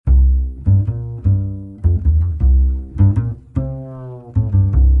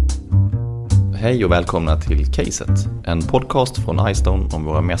Hej och välkomna till Caset, en podcast från iStone om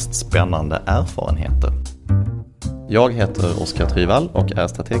våra mest spännande erfarenheter. Jag heter Oskar Tryvall och är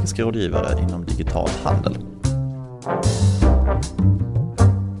strategisk rådgivare inom digital handel.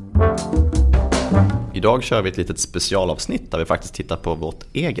 Idag kör vi ett litet specialavsnitt där vi faktiskt tittar på vårt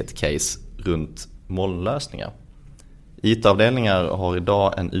eget case runt molnlösningar. IT-avdelningar har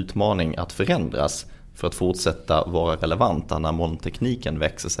idag en utmaning att förändras för att fortsätta vara relevanta när molntekniken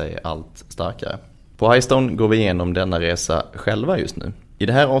växer sig allt starkare. På iStone går vi igenom denna resa själva just nu. I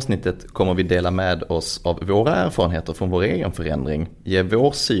det här avsnittet kommer vi dela med oss av våra erfarenheter från vår egen förändring, ge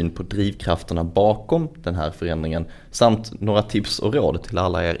vår syn på drivkrafterna bakom den här förändringen samt några tips och råd till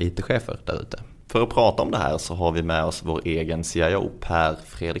alla er IT-chefer där ute. För att prata om det här så har vi med oss vår egen CIO Per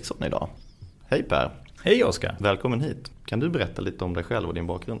Fredriksson idag. Hej Per! Hej Oskar! Välkommen hit. Kan du berätta lite om dig själv och din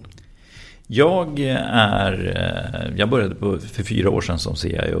bakgrund? Jag började för 4 år sedan som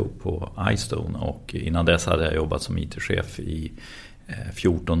CIO på iStone och innan dess hade jag jobbat som IT-chef i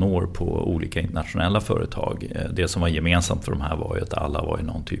 14 år på olika internationella företag. Det som var gemensamt för de här var ju att alla var i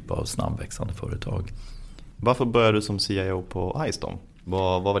någon typ av snabbväxande företag. Varför började du som CIO på iStone?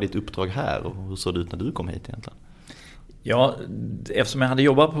 Vad var ditt uppdrag här och hur såg det ut när du kom hit egentligen? Ja, eftersom jag hade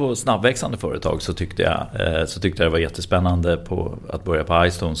jobbat på snabbväxande företag så tyckte jag det var jättespännande att börja på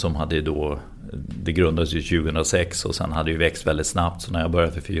iStone som hade då, det grundades ju 2006 och sen hade ju växt väldigt snabbt, så när jag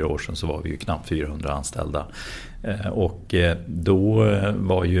började för 4 år sedan så var vi ju knappt 400 anställda. Och då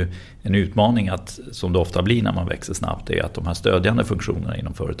var ju en utmaning att, som det ofta blir när man växer snabbt, är att de här stödjande funktionerna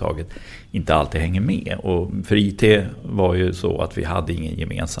inom företaget inte alltid hänger med. Och för IT var ju så att vi hade ingen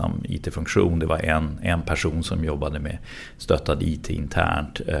gemensam IT-funktion. Det var en person som jobbade med stöttad IT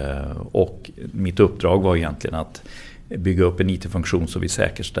internt. Och mitt uppdrag var egentligen att bygga upp en IT-funktion så vi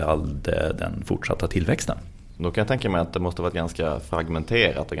säkerställde den fortsatta tillväxten. Då kan jag tänka mig att det måste varit ganska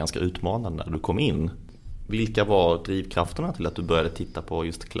fragmenterat och ganska utmanande när du kom in. Vilka var drivkrafterna till att du började titta på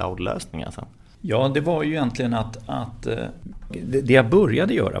just cloud-lösningar sen? Ja, det var ju egentligen att det jag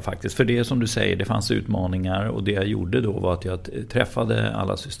började göra faktiskt, för det som du säger, det fanns utmaningar, och det jag gjorde då var att jag träffade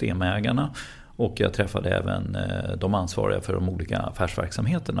alla systemägarna och jag träffade även de ansvariga för de olika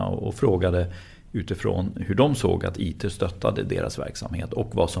affärsverksamheterna och frågade utifrån hur de såg att IT stöttade deras verksamhet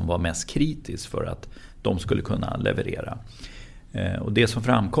och vad som var mest kritiskt för att de skulle kunna leverera. Och det som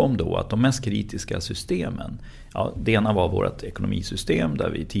framkom då att de mest kritiska systemen, ja, det ena var vårt ekonomisystem där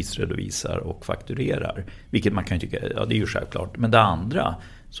vi tidsredovisar och fakturerar, vilket man kan tycka, ja, det är ju självklart. Men det andra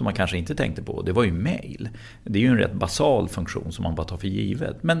som man kanske inte tänkte på, det var ju mail. Det är ju en rätt basal funktion som man bara tar för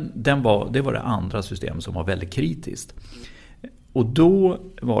givet, men det var det andra systemet som var väldigt kritiskt. Och då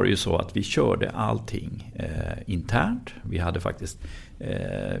var det ju så att vi körde allting internt. Vi hade faktiskt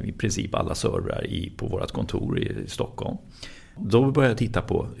i princip alla servrar på vårt kontor i Stockholm. Då började jag titta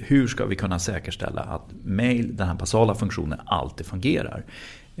på hur ska vi kunna säkerställa att mail, den här basala funktionen, alltid fungerar.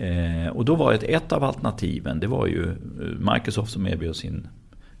 Och då var ett av alternativen, det var ju Microsoft som erbjöd sin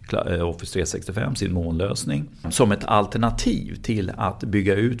Office 365, sin molnlösning, som ett alternativ till att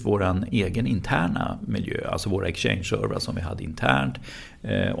bygga ut våran egen interna miljö, alltså våra Exchange-servrar som vi hade internt.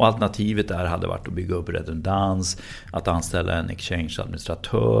 Och alternativet där hade varit att bygga upp redundans, att anställa en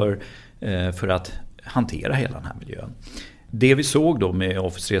Exchange-administratör för att hantera hela den här miljön. Det vi såg då med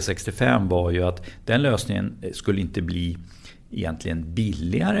Office 365 var ju att den lösningen skulle inte bli egentligen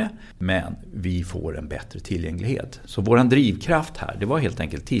billigare, men vi får en bättre tillgänglighet. Så våran drivkraft här, det var helt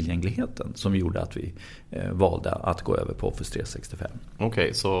enkelt tillgängligheten som gjorde att vi valde att gå över på Office 365.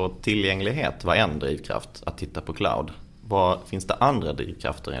 Okej, så tillgänglighet var en drivkraft att titta på cloud. Finns det andra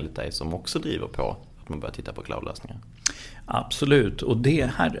drivkrafter enligt dig som också driver på att man börjar titta på cloudlösningar? Absolut, och det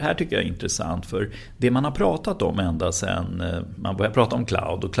här tycker jag är intressant, för det man har pratat om ända sedan man började prata om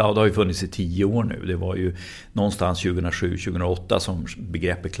cloud, och cloud har ju funnits i 10 år nu. Det var ju någonstans 2007-2008 som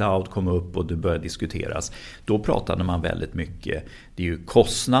begreppet cloud kom upp och det började diskuteras. Då pratade man väldigt mycket, det är ju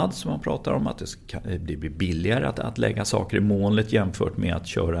kostnad som man pratar om, att det blir billigare att lägga saker i molnet jämfört med att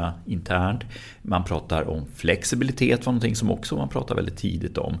köra internt. Man pratar om flexibilitet, var någonting som också man pratar väldigt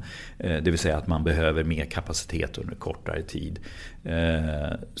tidigt om, det vill säga att man behöver mer kapacitet under kortare tid.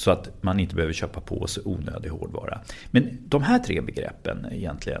 Så att man inte behöver köpa på sig onödig hårdvara. Men de här 3 begreppen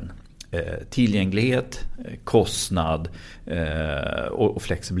egentligen, tillgänglighet, kostnad och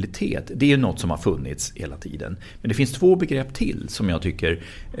flexibilitet, det är något som har funnits hela tiden. Men det finns 2 begrepp till som jag tycker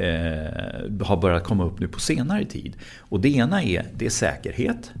har börjat komma upp nu på senare tid. Och det ena är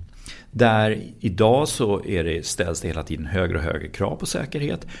säkerhet. Där idag så ställs det hela tiden högre och högre krav på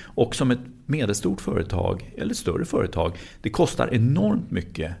säkerhet, och som ett medelstort företag eller större företag, det kostar enormt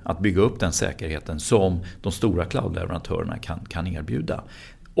mycket att bygga upp den säkerheten som de stora cloudleverantörerna kan erbjuda.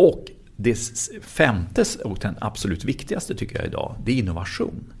 Och Det femte och den absolut viktigaste tycker jag idag, det är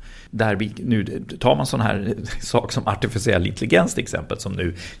innovation. Där nu tar man sån här sak som artificiell intelligens till exempel, som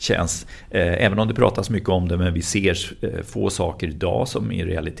nu känns, även om det pratas mycket om det, men vi ser få saker idag som i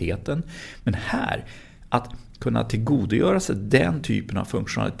realiteten. Men här, att kunna tillgodogöra sig den typen av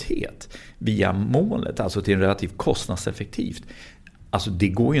funktionalitet via molnet, alltså till en relativt kostnadseffektivt. Alltså det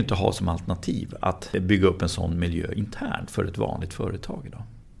går ju inte att ha som alternativ att bygga upp en sån miljö internt för ett vanligt företag idag.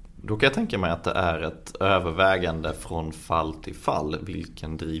 Då kan jag tänka mig att det är ett övervägande från fall till fall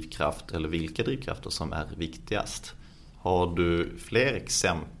vilken drivkraft eller vilka drivkrafter som är viktigast. Har du fler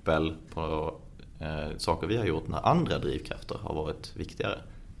exempel på saker vi har gjort när andra drivkrafter har varit viktigare?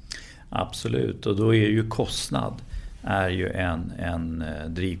 Absolut, och då är ju kostnad är ju en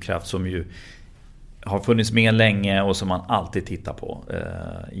drivkraft som ju har funnits med länge och som man alltid tittar på,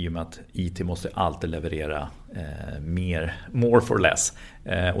 i och med att IT måste alltid leverera more for less.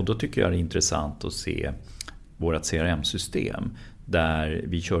 Och då tycker jag det är intressant att se vårt CRM-system där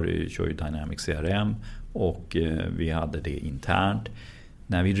vi kör ju Dynamics CRM och vi hade det internt.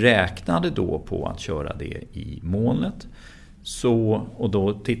 När vi räknade då på att köra det i molnet, och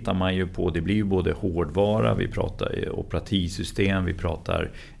då tittar man ju på, det blir ju både hårdvara, vi pratar operativsystem, vi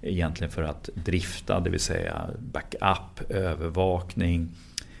pratar egentligen för att drifta, det vill säga backup, övervakning,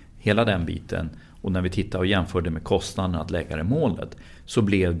 hela den biten. Och när vi tittar och jämförde med kostnaden att lägga det i molnet, så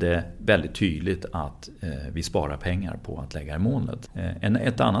blev det väldigt tydligt att vi sparar pengar på att lägga det i molnet.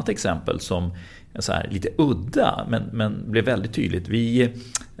 Ett annat exempel som är så här lite udda men blev väldigt tydligt,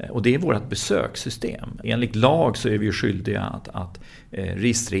 och det är vårt besökssystem. Enligt lag så är vi ju skyldiga att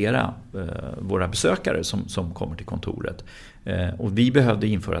registrera våra besökare som kommer till kontoret. Och vi behövde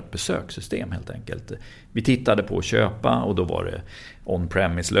införa ett besökssystem helt enkelt. Vi tittade på att köpa, och då var det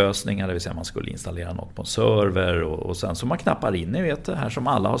on-premise-lösningar, det vill säga man skulle installera något på en server och sen så man knappar in, ni vet det här som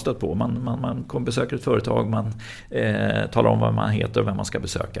alla har stött på. Man kommer besöka ett företag, man talar om vad man heter och vem man ska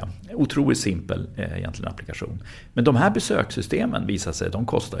besöka. Otroligt simpel egentligen applikation. Men de här besökssystemen visar sig, de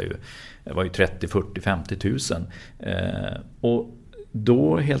kostar ju, det var ju 30, 40, 50 tusen. Och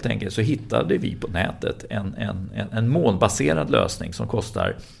då helt enkelt så hittade vi på nätet en molnbaserad lösning som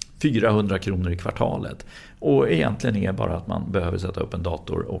kostar 400 kronor i kvartalet. Och egentligen är bara att man behöver sätta upp en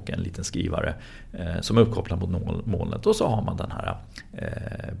dator och en liten skrivare som är uppkopplad mot molnet. Och så har man den här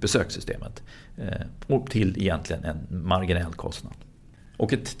besökssystemet. Och till egentligen en marginell kostnad.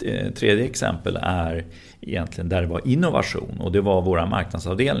 Och ett tredje exempel är egentligen där det var innovation. Och det var vår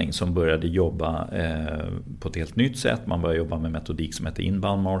marknadsavdelning som började jobba på ett helt nytt sätt. Man började jobba med metodik som heter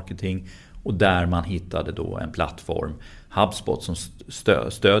inbound marketing. Och där man hittade då en plattform, HubSpot, som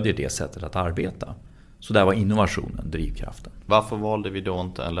stödjer det sättet att arbeta. Så där var innovationen drivkraften. Varför valde vi då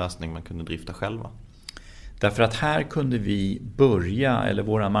inte en lösning man kunde drifta själva? Därför att här kunde vi börja, eller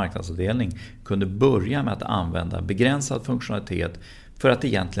vår marknadsavdelning kunde börja med att använda begränsad funktionalitet för att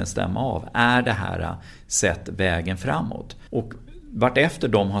egentligen stämma av, är det här sett vägen framåt? Och vartefter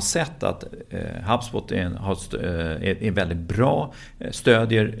de har sett att HubSpot är väldigt bra,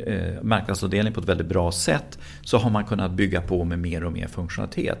 stödjer marknadsavdelningen på ett väldigt bra sätt, så har man kunnat bygga på med mer och mer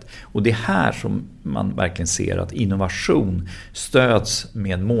funktionalitet. Och det är här som man verkligen ser att innovation stöds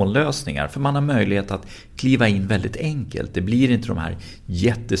med molnlösningar. För man har möjlighet att kliva in väldigt enkelt. Det blir inte de här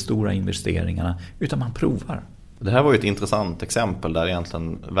jättestora investeringarna, utan man provar. Det här var ju ett intressant exempel där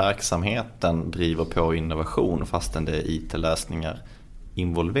egentligen verksamheten driver på innovation fastän det är IT-lösningar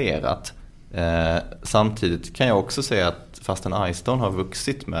involverat. Samtidigt kan jag också säga att fastän iStone har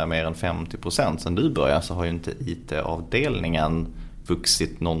vuxit med mer än 50% sedan du började, så har ju inte IT-avdelningen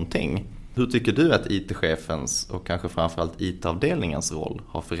vuxit någonting. Hur tycker du att IT-chefens och kanske framförallt IT-avdelningens roll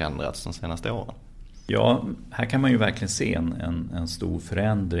har förändrats de senaste åren? Ja, här kan man ju verkligen se en stor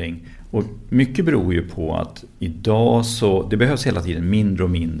förändring. Och mycket beror ju på att idag så, det behövs hela tiden mindre och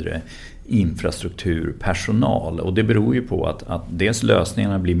mindre infrastruktur, personal. Och det beror ju på att dels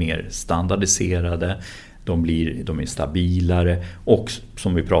lösningarna blir mer standardiserade, de är stabilare, och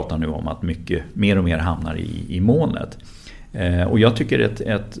som vi pratar nu om att mycket mer och mer hamnar i molnet. Och jag tycker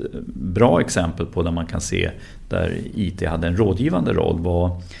ett bra exempel på där man kan se där IT hade en rådgivande roll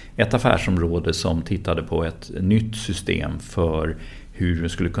var ett affärsområde som tittade på ett nytt system för hur vi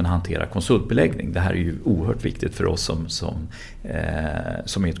skulle kunna hantera konsultbeläggning. Det här är ju oerhört viktigt för oss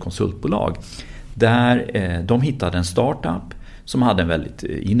som är ett konsultbolag. Där de hittade en startup som hade en väldigt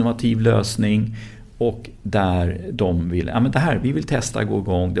innovativ lösning, och där de ville, vi vill testa, gå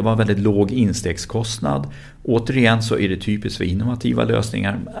igång. Det var en väldigt låg instegskostnad. Återigen så är det typiskt för innovativa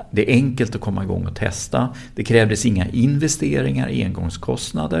lösningar. Det är enkelt att komma igång och testa. Det krävdes inga investeringar,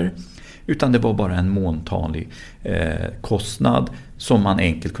 engångskostnader. utan det var bara en månatlig kostnad som man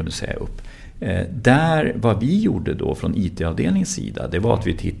enkelt kunde säga upp. Där vad vi gjorde då från IT-avdelningens sida, det var att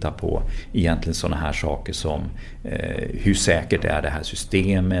vi tittade på egentligen sådana här saker som hur säkert är det här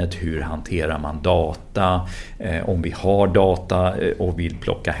systemet, hur hanterar man data, om vi har data och vill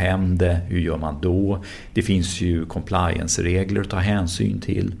plocka hem det, hur gör man då? Det finns ju compliance-regler att ta hänsyn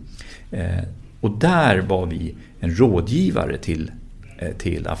till. Och där var vi en rådgivare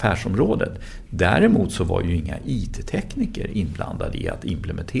till affärsområdet. Däremot så var ju inga IT-tekniker inblandade i att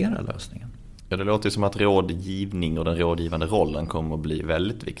implementera lösningen. Ja, det låter ju som att rådgivning och den rådgivande rollen kommer att bli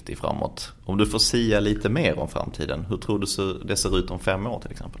väldigt viktig framåt. Om du får säga lite mer om framtiden, hur tror du det ser ut om 5 år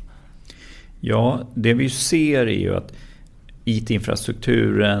till exempel? Ja, det vi ser är ju att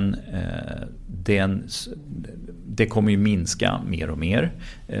IT-infrastrukturen det kommer ju minska mer och mer.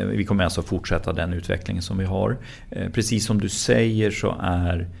 Vi kommer alltså fortsätta den utvecklingen som vi har. Precis som du säger så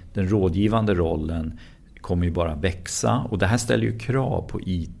är den rådgivande rollen kommer ju bara växa, och det här ställer ju krav på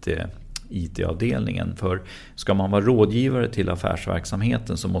IT-avdelningen. För ska man vara rådgivare till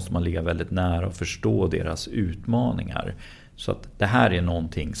affärsverksamheten så måste man ligga väldigt nära och förstå deras utmaningar. Så att det här är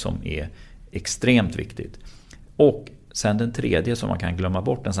någonting som är extremt viktigt. Och sen den tredje som man kan glömma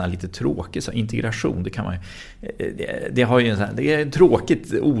bort, en sån här lite tråkig så integration, det är ett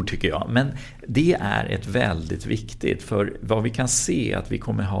tråkigt ord tycker jag, men det är ett väldigt viktigt, för vad vi kan se är att vi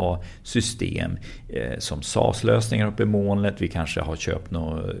kommer ha system som SaaS-lösningar uppe i molnet, vi kanske har köpt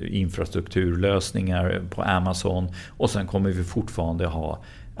några infrastrukturlösningar på Amazon, och sen kommer vi fortfarande ha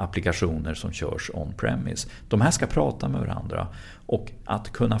applikationer som körs on-premise. De här ska prata med varandra, och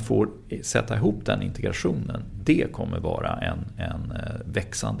att kunna få sätta ihop den integrationen, det kommer vara en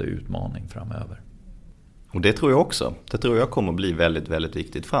växande utmaning framöver. Och det tror jag också. Det tror jag kommer bli väldigt, väldigt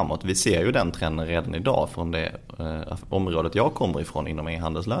viktigt framåt. Vi ser ju den trenden redan idag från det området jag kommer ifrån inom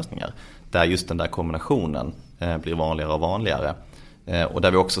e-handelslösningar, där just den där kombinationen blir vanligare och vanligare. Och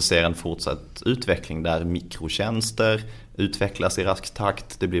där vi också ser en fortsatt utveckling där mikrotjänster utvecklas i rask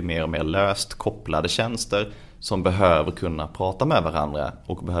takt. Det blir mer och mer löst kopplade tjänster som behöver kunna prata med varandra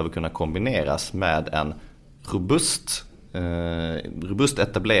och behöver kunna kombineras med en robust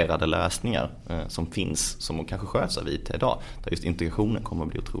etablerade lösningar som finns, som kanske sköts av IT idag, där just integrationen kommer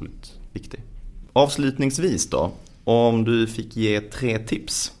att bli otroligt viktig. Avslutningsvis då, om du fick ge 3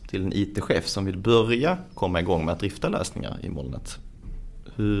 tips till en IT-chef som vill börja komma igång med att drifta lösningar i molnet,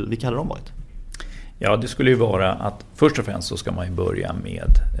 vilka hade de varit? Ja, det skulle ju vara att först och främst så ska man ju börja med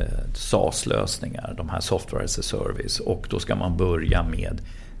SaaS-lösningar, de här software as a service, och då ska man börja med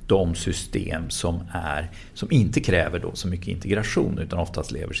de system som inte kräver då så mycket integration utan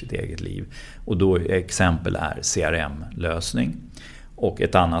oftast lever sitt eget liv. Och då exempel är CRM-lösning och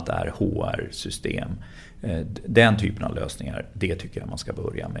ett annat är HR-system. Den typen av lösningar, det tycker jag man ska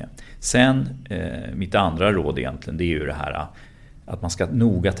börja med. Sen, mitt andra råd egentligen, det är ju det här att man ska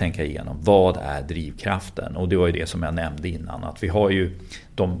noga tänka igenom vad är drivkraften. Och det var ju det som jag nämnde innan, att vi har ju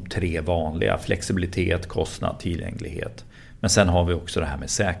de 3 vanliga: flexibilitet, kostnad, tillgänglighet. Men sen har vi också det här med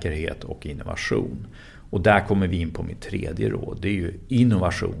säkerhet och innovation. Och där kommer vi in på mitt 3:e råd. Det är ju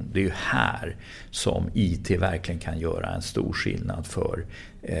innovation. Det är ju här som IT verkligen kan göra en stor skillnad för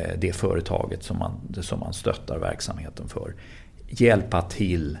det företaget som man stöttar verksamheten för. Hjälpa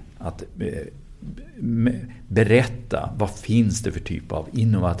till att berätta vad finns det för typ av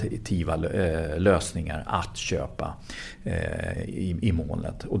innovativa lösningar att köpa i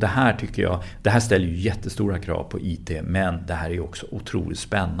molnet. Och det här tycker jag, det här ställer ju jättestora krav på IT, men det här är också otroligt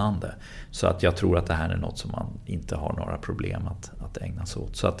spännande. Så att jag tror att det här är något som man inte har några problem att ägna sig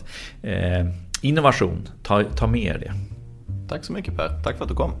åt. Så att innovation, ta med er det. Tack så mycket Per, tack för att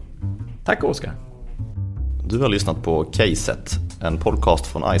du kom. Tack Oskar. Du har lyssnat på Caset, en podcast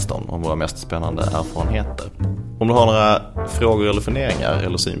från iStone om våra mest spännande erfarenheter. Om du har några frågor eller funderingar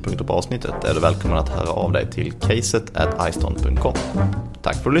eller synpunkter på avsnittet är du välkommen att höra av dig till caset@istone.com.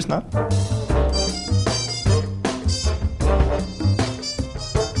 Tack för att du lyssnade.